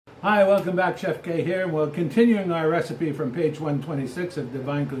Hi, welcome back. Chef K here. We're continuing our recipe from page 126 of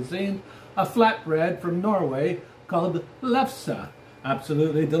Divine Cuisine, a flatbread from Norway called Lefse.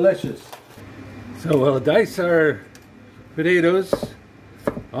 Absolutely delicious. So we'll dice our potatoes,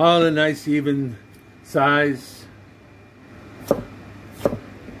 all a nice even size,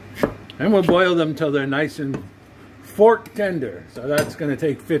 and we'll boil them till they're nice and fork tender. So that's going to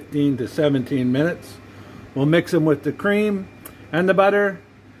take 15 to 17 minutes. We'll mix them with the cream and the butter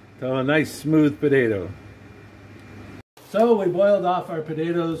till a nice smooth potato. So we boiled off our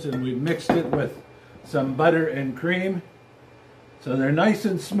potatoes and we mixed it with some butter and cream so they're nice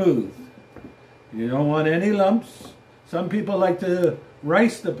and smooth. You don't want any lumps. Some people like to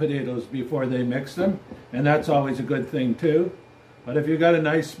rice the potatoes before they mix them, and that's always a good thing too. But if you've got a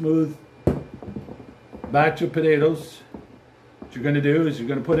nice smooth batch of potatoes, what you're going to do is you're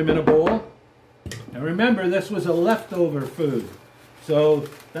going to put them in a bowl. And remember, this was a leftover food. So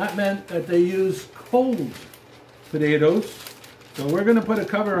that meant that they used cold potatoes. So we're going to put a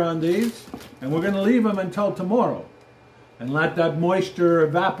cover on these and we're going to leave them until tomorrow and let that moisture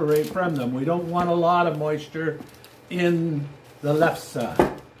evaporate from them. We don't want a lot of moisture in the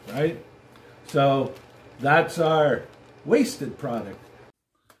lefse, right? So that's our wasted product.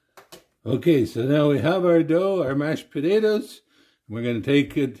 Okay, so now we have our dough, our mashed potatoes. We're going to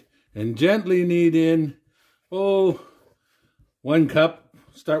take it and gently knead in, 1 cup.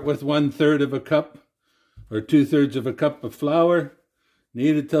 Start with 1/3 of a cup or 2/3 of a cup of flour.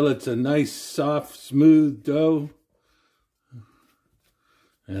 Knead it till it's a nice, soft, smooth dough.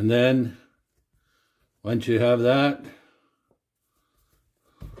 And then, once you have that,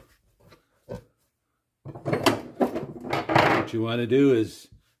 what you want to do is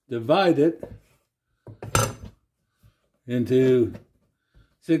divide it into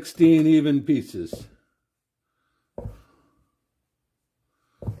 16 even pieces.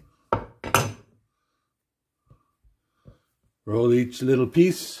 Roll each little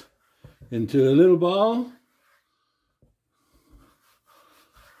piece into a little ball.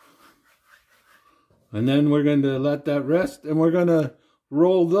 And then we're going to let that rest, and we're going to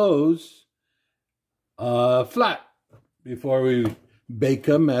roll those flat before we bake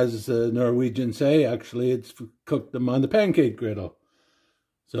them, as the Norwegians say. Actually, it's cook them on the pancake griddle.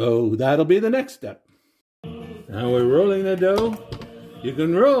 So that'll be the next step. Now we're rolling the dough. You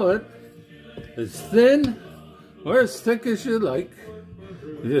can roll it as thin or as thick as you like.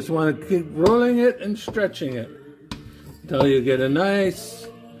 You just want to keep rolling it and stretching it until you get a nice,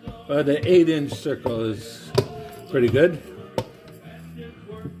 about an 8-inch circle is pretty good.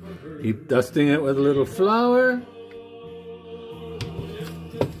 Keep dusting it with a little flour.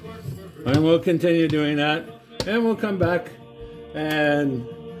 And we'll continue doing that. And we'll come back and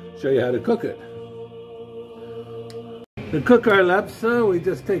show you how to cook it. To cook our lefse, we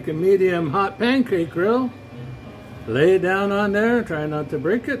just take a medium hot pancake grill, lay it down on there, try not to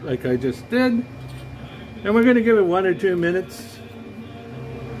break it like I just did, and we're going to give it 1 or 2 minutes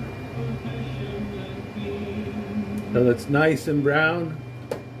till it's nice and brown.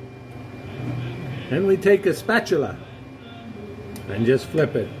 Then we take a spatula and just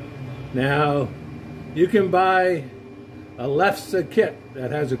flip it. Now, you can buy a Lefse kit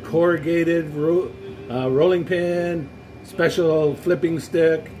that has a corrugated rolling pin, special flipping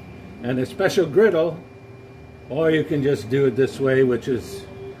stick, and a special griddle, or you can just do it this way, which is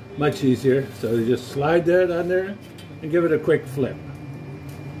much easier. So you just slide that on there and give it a quick flip.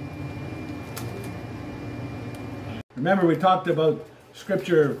 Remember, we talked about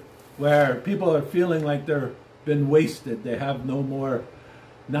scripture where people are feeling like they've been wasted. They have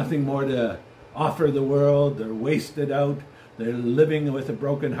nothing more to offer the world. They're wasted out. They're living with a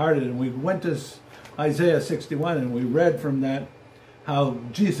broken hearted. And we went to Isaiah 61 and we read from that how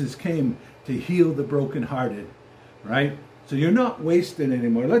Jesus came to heal the brokenhearted, right? So you're not wasted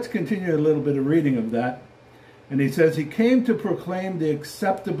anymore. Let's continue a little bit of reading of that. And he says, he came to proclaim the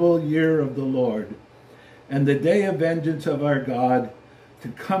acceptable year of the Lord and the day of vengeance of our God, to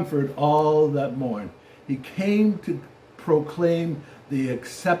comfort all that mourn. He came to proclaim the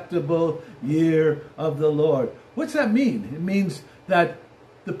acceptable year of the Lord. What's that mean? It means that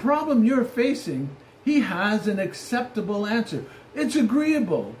the problem you're facing, he has an acceptable answer. It's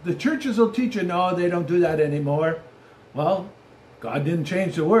agreeable. The churches will teach you, no, they don't do that anymore. Well, God didn't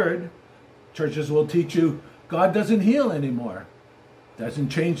change the word. Churches will teach you, God doesn't heal anymore. Doesn't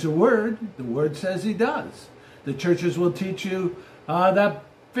change the word. The word says he does. The churches will teach you that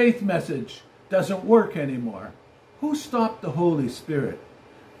faith message doesn't work anymore. Who stopped the Holy Spirit?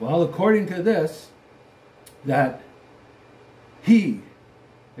 Well, according to this, that he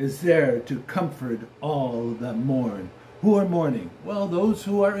is there to comfort all that mourn. Who are mourning? Well, those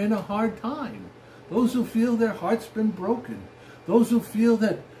who are in a hard time. Those who feel their heart's been broken. Those who feel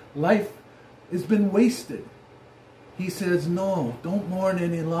that life has been wasted. He says, no, don't mourn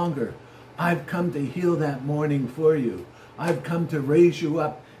any longer. I've come to heal that mourning for you. I've come to raise you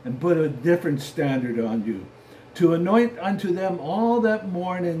up and put a different standard on you. To anoint unto them all that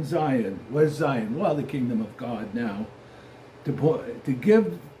mourn in Zion. Where's Zion? Well, the kingdom of God now. To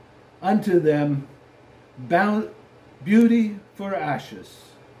give unto them beauty for ashes,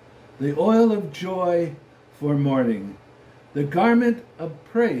 the oil of joy for mourning, the garment of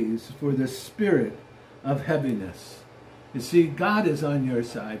praise for the spirit of heaviness. You see, God is on your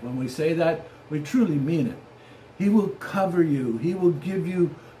side. When we say that, we truly mean it. He will cover you. He will give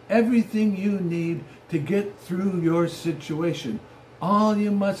you everything you need to get through your situation. All you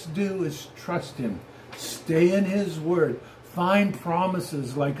must do is trust him. Stay in his word. Find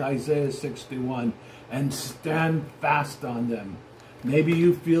promises like Isaiah 61 and stand fast on them. Maybe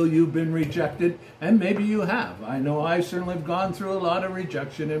you feel you've been rejected, and maybe you have. I know I certainly have gone through a lot of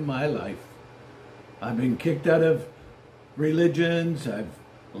rejection in my life. I've been kicked out of religions. I've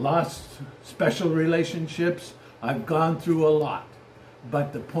lost special relationships. I've gone through a lot.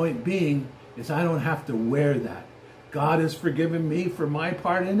 But the point being is I don't have to wear that. God has forgiven me for my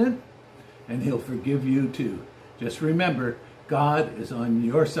part in it, and he'll forgive you too. Just remember, God is on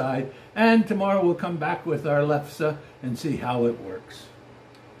your side, and tomorrow we'll come back with our Lefse and see how it works.